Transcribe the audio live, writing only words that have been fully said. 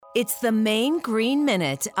It's the Maine Green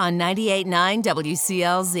Minute on 98.9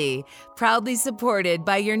 WCLZ, proudly supported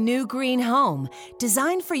by your new green home,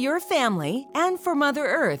 designed for your family and for Mother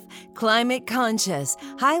Earth, climate conscious,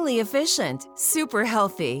 highly efficient, super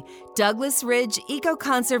healthy. Douglas Ridge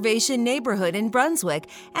Eco-Conservation Neighborhood in Brunswick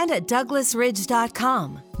and at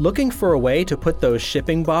douglasridge.com. Looking for a way to put those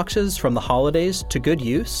shipping boxes from the holidays to good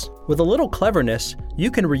use? With a little cleverness,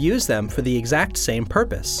 you can reuse them for the exact same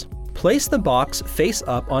purpose. Place the box face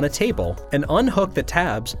up on a table and unhook the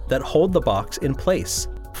tabs that hold the box in place.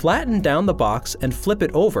 Flatten down the box and flip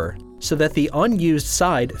it over so that the unused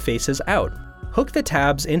side faces out. Hook the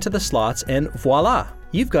tabs into the slots and voila!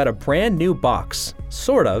 You've got a brand new box,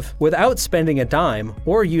 sort of, without spending a dime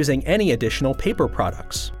or using any additional paper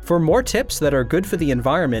products. For more tips that are good for the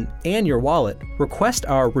environment and your wallet, request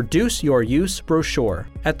our Reduce Your Use brochure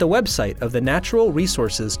at the website of the Natural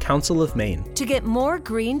Resources Council of Maine. To get more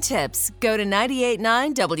green tips, go to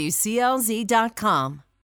 989WCLZ.com.